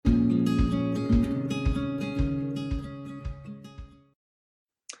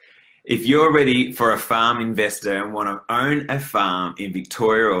If you're ready for a farm investor and want to own a farm in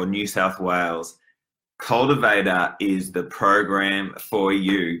Victoria or New South Wales, Cultivator is the program for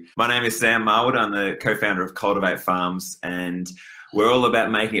you. My name is Sam Marwood. I'm the co-founder of Cultivate Farms, and we're all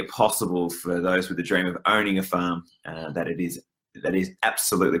about making it possible for those with the dream of owning a farm, that is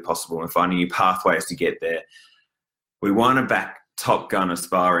absolutely possible, and finding new pathways to get there. We want to back top gun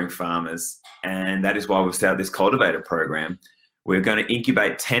aspiring farmers, and that is why we've started this Cultivator program. We're going to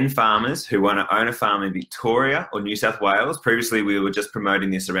incubate 10 farmers who want to own a farm in Victoria or New South Wales. Previously, we were just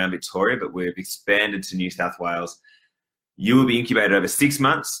promoting this around Victoria, but we've expanded to New South Wales. You will be incubated over 6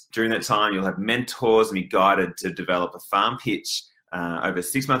 months. During that time, you'll have mentors and be guided to develop a farm pitch over a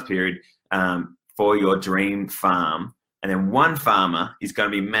 6-month period for your dream farm. And then one farmer is going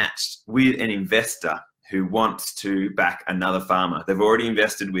to be matched with an investor who wants to back another farmer. They've already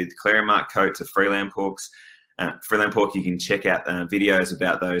invested with Clare & Mark Coates of Freeland Porks. Freeland Pork, you can check out videos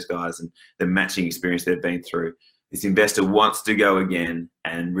about those guys and the matching experience they've been through. This investor wants to go again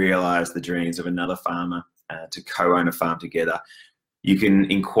and realise the dreams of another farmer to co-own a farm together. You can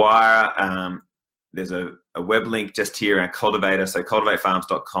inquire. There's a web link just here at Cultivator, so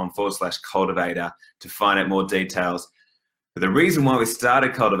cultivatefarms.com/cultivator to find out more details. But the reason why we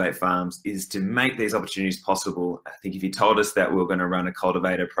started Cultivate Farms is to make these opportunities possible. I think if you told us that we were going to run a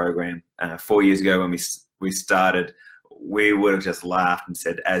Cultivator program 4 years ago when we started, we would have just laughed and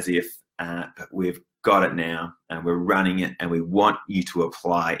said as if, but we've got it now and we're running it, and we want you to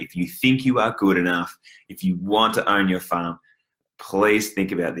apply. If you think you are good enough, if you want to own your farm, please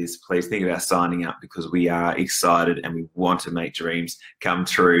think about this. Please think about signing up, because we are excited and we want to make dreams come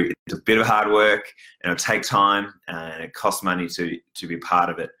true. It's a bit of hard work and it'll take time and it costs money to be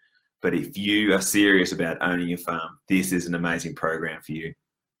part of it. But if you are serious about owning your farm, this is an amazing program for you.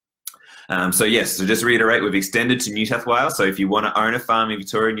 So just to reiterate, we've extended to New South Wales. So if you want to own a farm in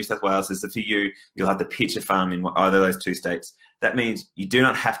Victoria, New South Wales, this is for you. You'll have to pitch a farm in either of those 2 states. That means you do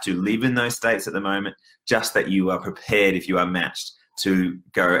not have to live in those states at the moment, just that you are prepared, if you are matched, to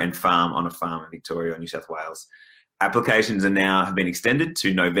go and farm on a farm in Victoria or New South Wales. Applications have been extended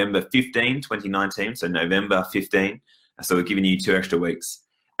to November 15, 2019, so November 15. So we're giving you 2 extra weeks.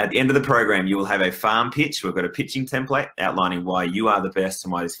 At the end of the program, you will have a farm pitch. We've got a pitching template outlining why you are the best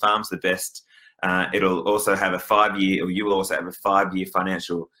and why this farm's the best. It'll also have a 5-year, or you will also have a 5-year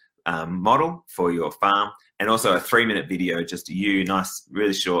financial model for your farm, and also a 3-minute video, just you, nice,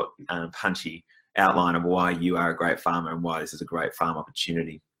 really short, punchy outline of why you are a great farmer and why this is a great farm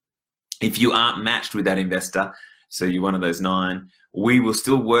opportunity. If you aren't matched with that investor, so you're one of those 9, we will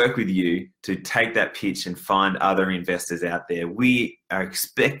still work with you to take that pitch and find other investors out there. We are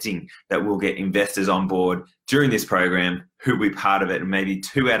expecting that we'll get investors on board during this program who will be part of it, and maybe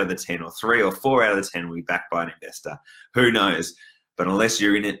 2 out of the 10 or 3 or 4 out of the 10 will be backed by an investor. Who knows? But unless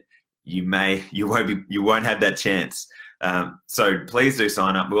you're in it, you won't have that chance. So please do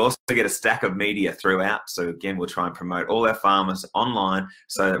sign up. We'll also get a stack of media throughout. So again, we'll try and promote all our farmers online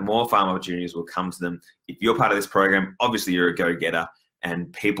so that more farm opportunities will come to them. If you're part of this program, obviously you're a go-getter,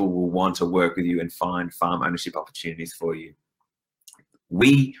 and people will want to work with you and find farm ownership opportunities for you.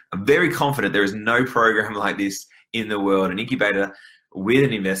 We are very confident there is no program like this in the world, an incubator with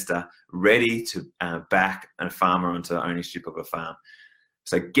an investor ready to back a farmer onto ownership of a farm.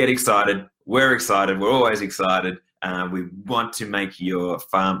 So get excited. We're excited. We're always excited. We want to make your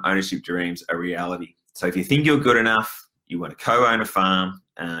farm ownership dreams a reality. So if you think you're good enough, you want to co-own a farm,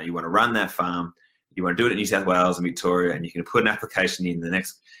 you want to run that farm, you want to do it in New South Wales and Victoria, and you can put an application in the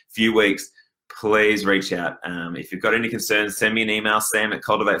next few weeks, please reach out. If you've got any concerns, send me an email,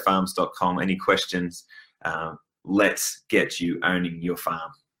 sam@cultivatefarms.com. Any questions? Let's get you owning your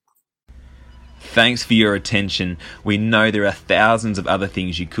farm. Thanks for your attention. We know there are thousands of other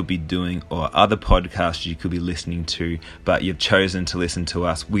things you could be doing or other podcasts you could be listening to, but you've chosen to listen to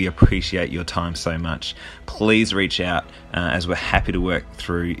us. We appreciate your time so much. Please reach out as we're happy to work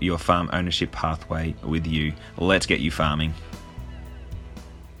through your farm ownership pathway with you. Let's get you farming.